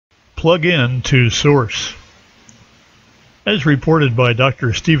Plug in to source. As reported by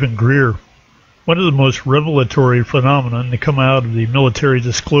Dr. Stephen Greer, one of the most revelatory phenomena to come out of the military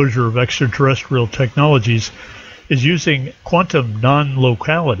disclosure of extraterrestrial technologies is using quantum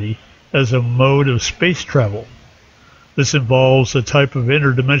non-locality as a mode of space travel. This involves a type of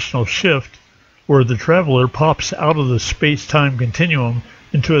interdimensional shift where the traveler pops out of the space-time continuum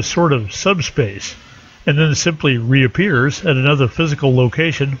into a sort of subspace, and then simply reappears at another physical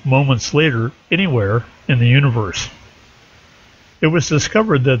location moments later anywhere in the universe. It was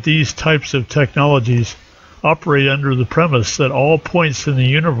discovered that these types of technologies operate under the premise that all points in the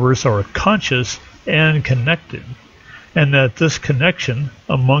universe are conscious and connected, and that this connection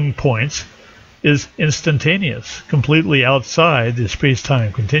among points is instantaneous, completely outside the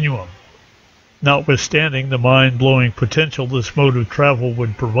space-time continuum. Notwithstanding the mind-blowing potential this mode of travel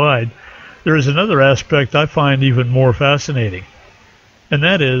would provide, there is another aspect I find even more fascinating, and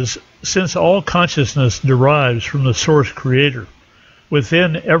that is, since all consciousness derives from the source creator,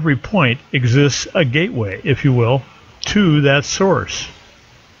 within every point exists a gateway, if you will, to that source.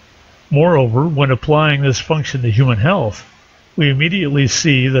 Moreover, when applying this function to human health, we immediately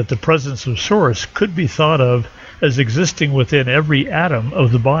see that the presence of source could be thought of as existing within every atom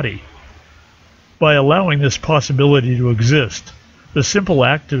of the body. By allowing this possibility to exist, the simple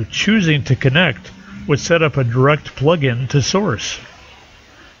act of choosing to connect would set up a direct plug-in to source.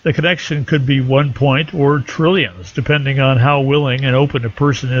 The connection could be 1 point or trillions, depending on how willing and open a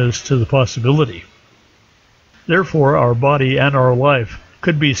person is to the possibility. Therefore, our body and our life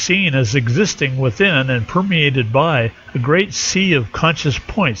could be seen as existing within and permeated by a great sea of conscious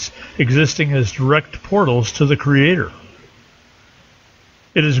points existing as direct portals to the Creator.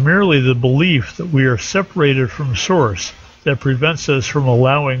 It is merely the belief that we are separated from Source that prevents us from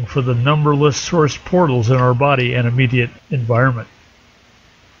allowing for the numberless source portals in our body and immediate environment.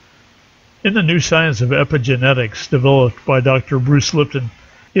 In the new science of epigenetics developed by Dr. Bruce Lipton,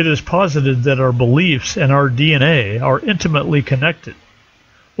 it is posited that our beliefs and our DNA are intimately connected.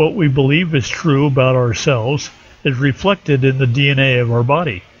 What we believe is true about ourselves is reflected in the DNA of our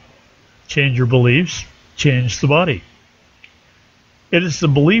body. Change your beliefs, change the body. It is the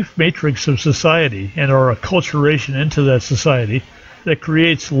belief matrix of society and our acculturation into that society that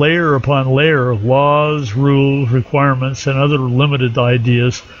creates layer upon layer of laws, rules, requirements, and other limited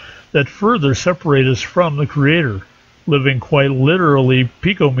ideas that further separate us from the Creator, living quite literally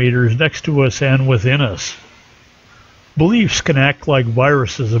picometers next to us and within us. Beliefs can act like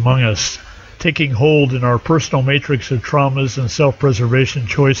viruses among us, taking hold in our personal matrix of traumas and self-preservation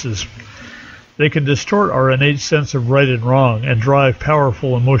choices. They can distort our innate sense of right and wrong and drive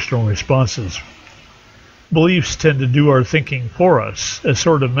powerful emotional responses. Beliefs tend to do our thinking for us, a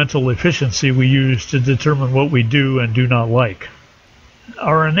sort of mental efficiency we use to determine what we do and do not like.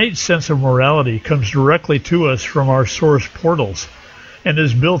 Our innate sense of morality comes directly to us from our source portals and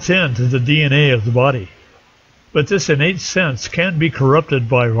is built into the DNA of the body. But this innate sense can be corrupted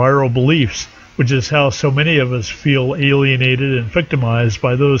by viral beliefs, which is how so many of us feel alienated and victimized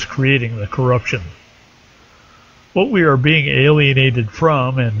by those creating the corruption. What we are being alienated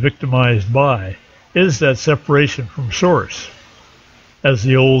from and victimized by is that separation from Source. As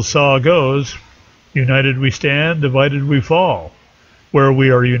the old saw goes, united we stand, divided we fall, where we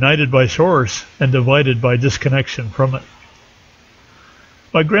are united by Source and divided by disconnection from it.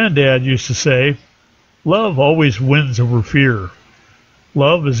 My granddad used to say, "Love always wins over fear."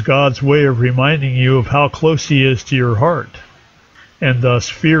 Love is God's way of reminding you of how close He is to your heart, and thus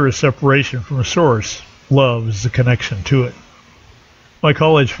fear is separation from Source. Love is the connection to it. My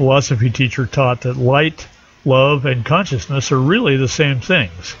college philosophy teacher taught that light, love, and consciousness are really the same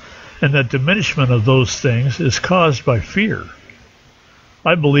things, and that diminishment of those things is caused by fear.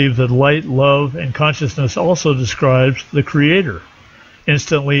 I believe that light, love, and consciousness also describes the Creator,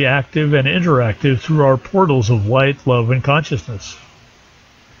 instantly active and interactive through our portals of light, love, and consciousness.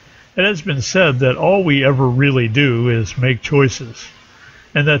 It has been said that all we ever really do is make choices,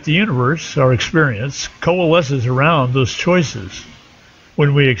 and that the universe, our experience, coalesces around those choices.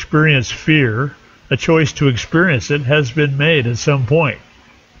 When we experience fear, a choice to experience it has been made at some point.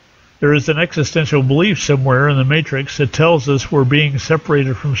 There is an existential belief somewhere in the matrix that tells us we're being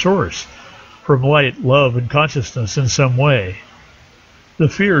separated from Source, from light, love, and consciousness in some way. The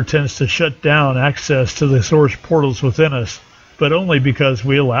fear tends to shut down access to the Source portals within us, but only because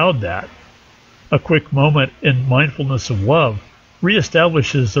we allowed that. A quick moment in mindfulness of love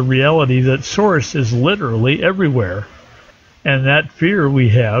reestablishes the reality that Source is literally everywhere, and that fear we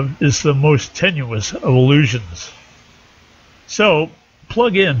have is the most tenuous of illusions. So,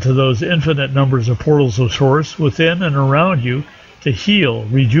 plug into those infinite numbers of portals of Source within and around you to heal,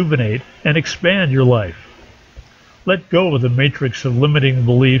 rejuvenate, and expand your life. Let go of the matrix of limiting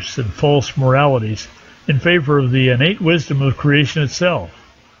beliefs and false moralities in favor of the innate wisdom of creation itself.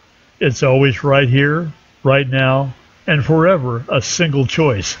 It's always right here, right now, and forever a single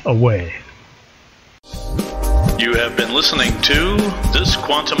choice away. You have been listening to This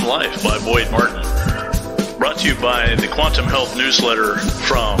Quantum Life by Boyd Martin, brought to you by the Quantum Health Newsletter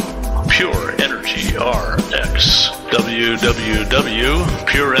from Pure Energy RX,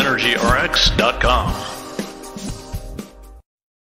 www.pureenergyrx.com.